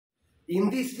In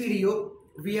this video,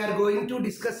 we are going to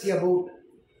discuss about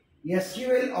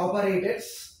SQL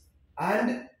operators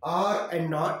and are and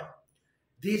not.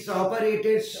 These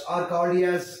operators are called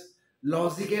as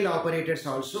logical operators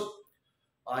also.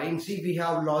 In C we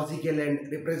have logical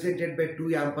and represented by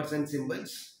two ampersand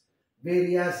symbols.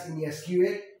 Whereas in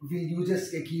SQL we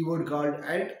uses a keyword called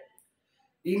and.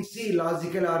 In C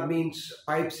logical or means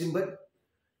pipe symbol.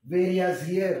 Whereas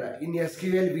here in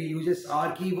SQL we uses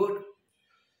or keyword.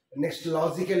 Next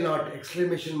logical not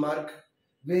exclamation mark.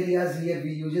 Whereas here we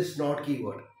uses not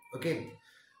keyword. Okay.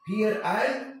 Here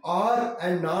and or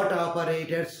and not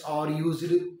operators are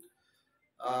used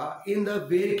in the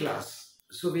where class.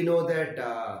 So we know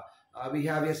that we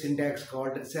have a syntax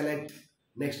called select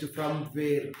next from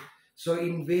where. So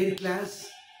in where class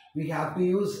we have to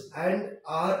use and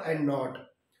or and not.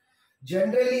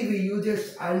 Generally we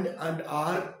uses and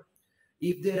or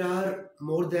if there are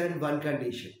more than one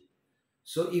condition.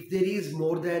 So if there is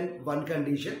more than one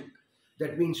condition,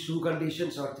 that means two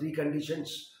conditions or three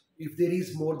conditions. If there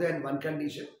is more than one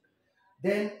condition,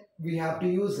 then we have to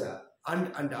use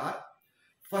and or.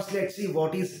 First let's see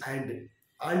what is and.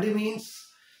 And means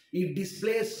it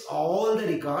displays all the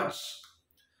records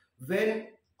when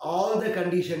all the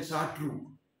conditions are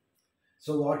true.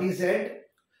 So what is and?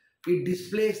 It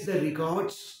displays the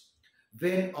records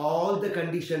when all the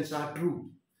conditions are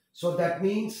true. So that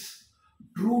means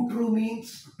true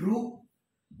means true,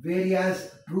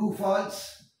 whereas true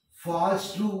false,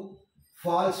 false true,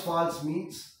 false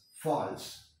means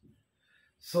false.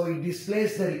 So it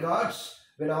displays the records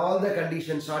when all the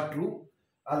conditions are true,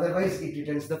 otherwise it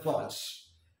returns the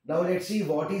false. Now let's see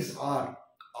what is or.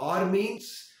 Or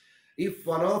means if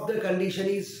one of the condition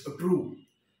is true,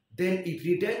 then it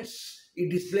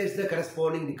displays the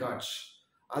corresponding records,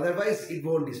 otherwise it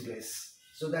won't displays.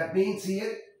 So that means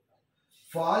here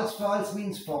false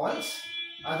means false,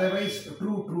 otherwise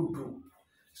true.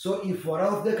 So if one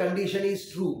of the condition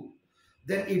is true,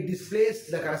 then it displays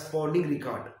the corresponding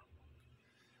record.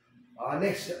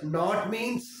 Next, not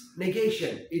means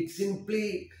negation. It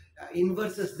simply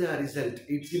inverses the result.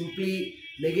 It simply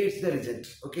negates the result.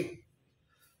 Okay.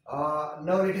 Now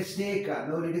let us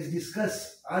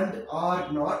discuss and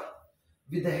or not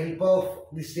with the help of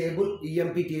this table,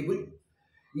 EMP table.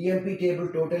 EMP table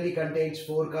totally contains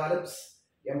 4 columns: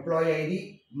 employee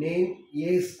ID, name,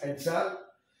 age, and sal.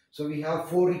 So we have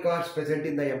 4 records present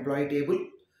in the employee table.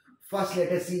 First,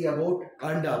 let us see about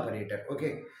and operator.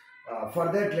 Okay.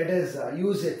 For that, let us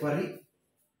use a query.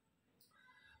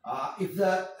 If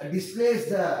the displays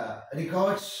the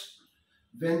records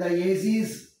when the age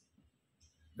is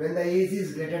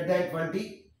greater than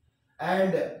 20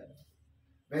 and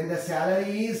when the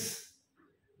salary is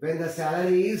greater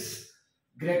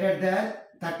than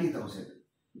 30,000.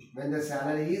 When the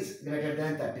salary is greater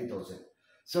than 30,000.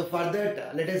 So for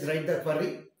that, let us write the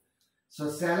query. So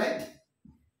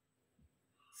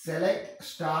select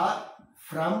star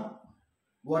from,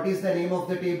 what is the name of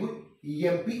the table?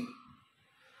 EMP.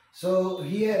 So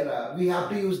here we have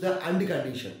to use the and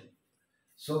condition.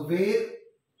 So where,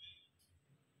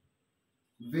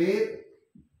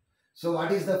 so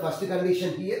what is the first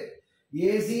condition here?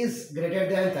 Age is greater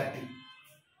than 30.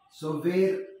 So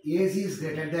where age is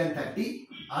greater than 30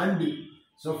 and.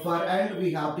 So for and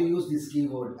we have to use this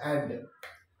keyword and.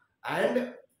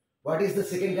 And what is the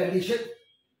second condition?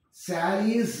 Sal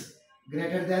is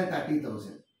greater than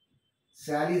 30,000.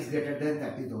 Sal is greater than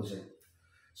 30,000.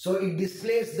 So it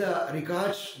displays the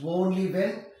records only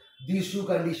when these two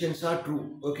conditions are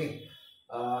true. Okay.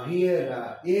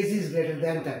 Here age is greater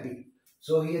than 30.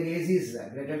 So here age is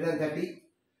greater than 30.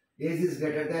 Age is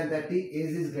greater than 30.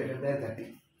 Age is greater than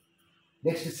 30.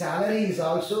 Next, salary is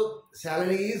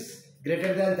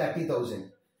greater than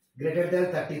 30,000. Greater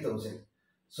than 30,000.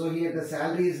 So here the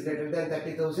salary is greater than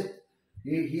 30,000.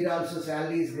 Here also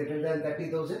salary is greater than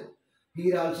 30,000.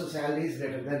 Here also salary is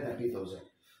greater than 30,000.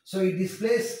 So it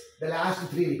displays the last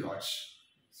 3 records.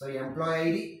 So employee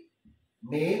ID,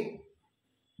 name,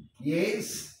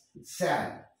 age,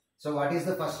 sal. So what is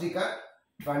the first record?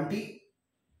 20.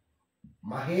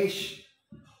 Mahesh,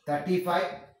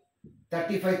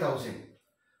 35,000.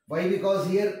 Why? Because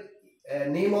here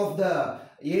name of the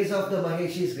age of the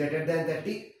Mahesh is greater than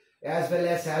 30, as well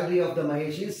as salary of the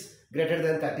Mahesh is greater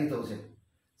than 30,000.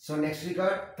 So next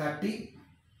record 30.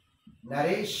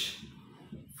 Naresh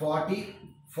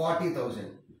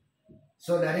 40,000.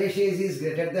 So Naresh age is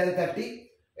greater than 30,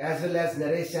 as well as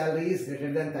Naresh salary is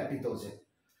greater than 30,000.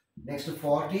 Next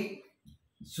 40.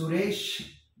 Suresh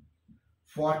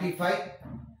 45,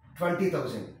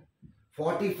 20,000.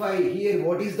 45 here,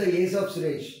 what is the age of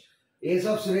Suresh? Age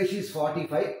of Suresh is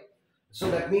 45.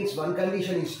 So that means one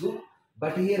condition is true.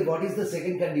 But here what is the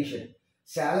second condition?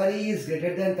 Salary is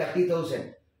greater than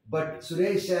 30,000, but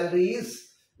Suresh's salary is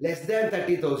less than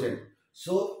 30,000.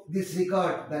 So this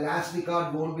record, the last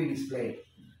record, won't be displayed.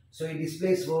 So it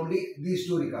displays only these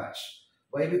two records.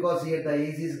 Why? Because here the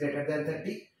age is greater than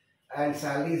 30 and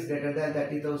salary is greater than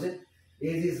 30,000.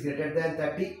 Age is greater than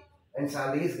 30 and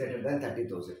salary is greater than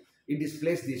 30,000. It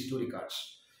displays these two records.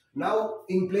 Now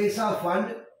in place of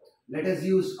fund, let us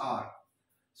use R.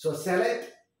 So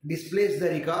select displays the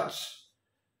records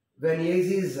when where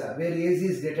age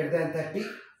is greater than 30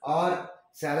 or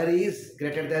salary is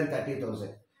greater than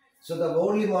 30,000. So the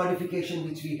only modification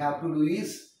which we have to do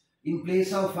is, in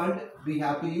place of fund we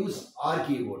have to use R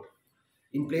keyword.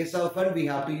 In place of fund we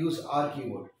have to use R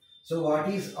keyword. So what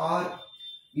is R?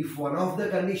 If one of the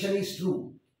condition is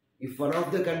true,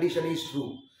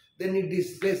 then it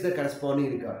displays the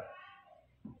corresponding record.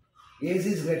 Age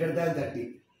is greater than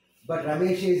 30, but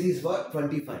Ramesh age is what?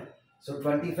 25. So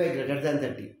 25 greater than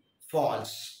 30,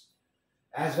 false.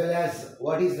 As well as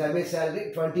what is Ramesh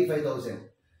salary? 25,000.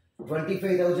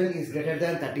 25,000 is greater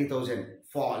than 30,000,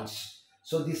 false.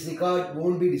 So this record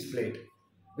won't be displayed.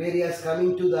 Whereas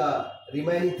coming to the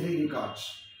remaining three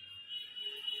records,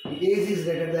 age is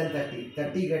greater than 30,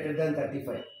 30 greater than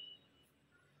 35.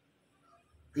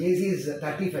 Age is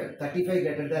 35, 35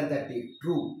 greater than 30,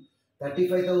 true.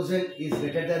 35,000 is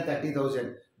greater than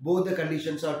 30,000. Both the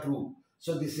conditions are true.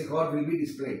 So this record will be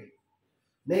displayed.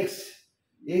 Next,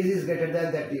 age is greater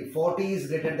than 30, 40 is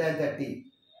greater than 30,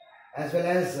 as well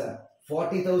as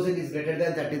 40,000 is greater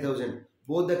than 30,000.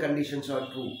 Both the conditions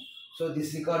are true. So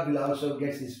this record will also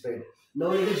get displayed. Now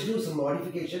let us do some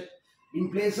modification.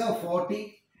 In place of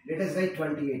 40, let us write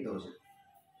 28,000.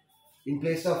 In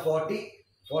place of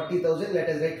 40,000, let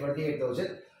us write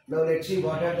 28,000. Now let's see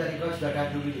what are the records that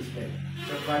are to be displayed.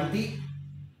 So 20,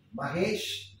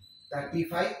 Mahesh,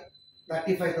 35,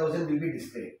 35,000 will be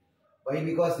displayed. Why?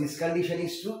 Because this condition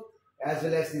is true as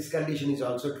well as this condition is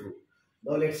also true.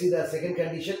 Now let's see the second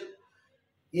condition.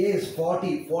 Age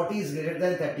 40, 40 is greater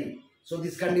than 30. So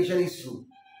this condition is true.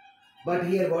 But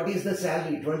here what is the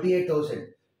salary? 28,000.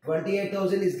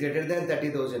 28,000 is greater than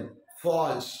 30,000.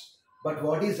 False. But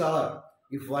what is R?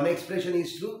 If one expression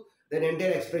is true, then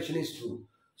entire expression is true.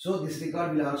 So this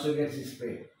record will also get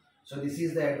displayed. So this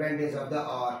is the advantage of the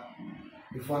R.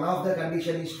 If one of the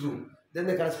condition is true, then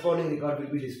the corresponding record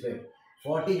will be displayed.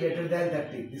 40 greater than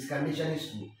 30. This condition is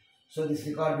true. So this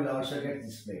record will also get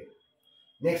displayed.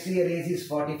 Next here age is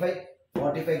 45.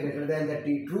 45 greater than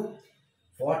 30. True.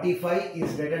 45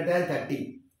 is greater than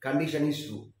 30. Condition is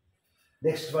true.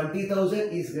 Next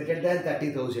 20,000 is greater than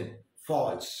 30,000.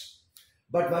 False.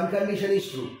 But one condition is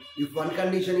true. If one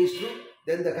condition is true,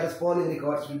 then the corresponding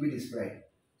records will be displayed.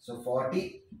 So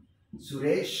 40,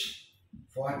 Suresh,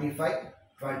 45,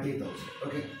 20,000.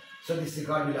 Okay. So this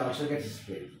record will also get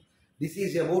displayed. This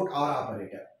is about OR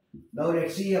operator. Now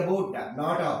let's see about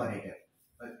NOT operator.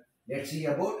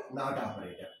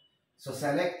 So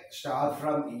select star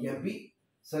from EMP.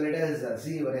 So let us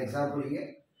see one example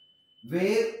here.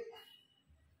 Where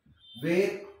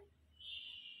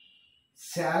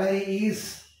salary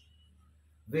is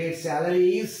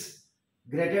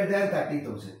greater than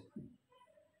 30,000.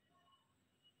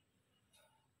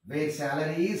 Where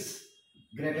salary is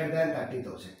greater than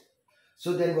 30,000.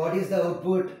 So then what is the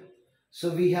output?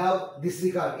 So we have this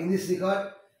record. In this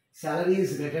record, salary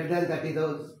is greater than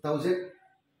 30,000.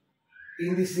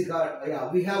 In this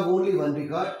record, we have only one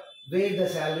record where the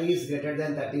salary is greater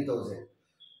than 30,000.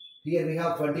 Here we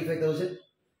have 25,000.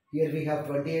 Here we have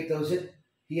 28,000.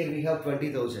 Here we have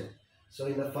 20,000. So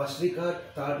in the first record,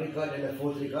 third record and the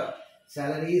fourth record,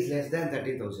 salary is less than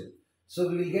 30,000. So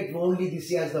we will get only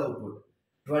this as the output.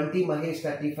 20 Mahesh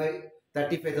 35,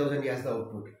 35,000 as the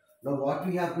output. Now what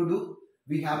we have to do?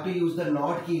 We have to use the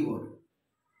NOT keyword.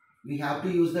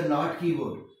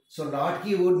 So NOT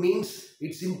keyword means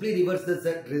it simply reverses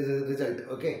the result.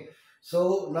 Okay.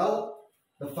 So now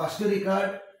the first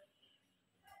record,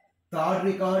 third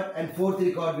record and fourth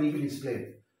record will be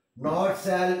displayed. Not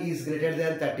sal is greater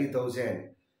than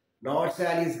 30,000. Not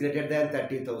sal is greater than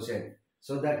 30,000.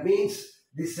 So that means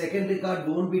this second record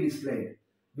won't be displayed.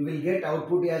 We will get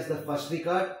output as the first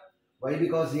record. Why?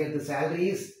 Because here the salary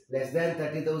is less than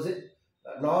 30,000.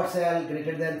 Not sal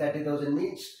greater than 30,000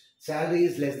 means salary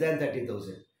is less than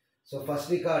 30,000. So first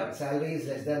record salary is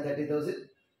less than 30,000.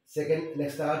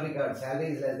 Next third record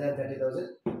salary is less than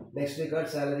 30,000. Next record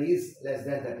salary is less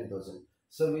than 30,000.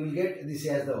 So we will get this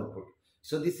as the output.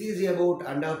 So this is about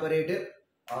AND operator,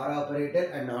 OR operator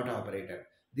and NOT operator.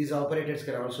 These operators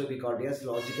can also be called as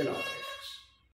logical operator.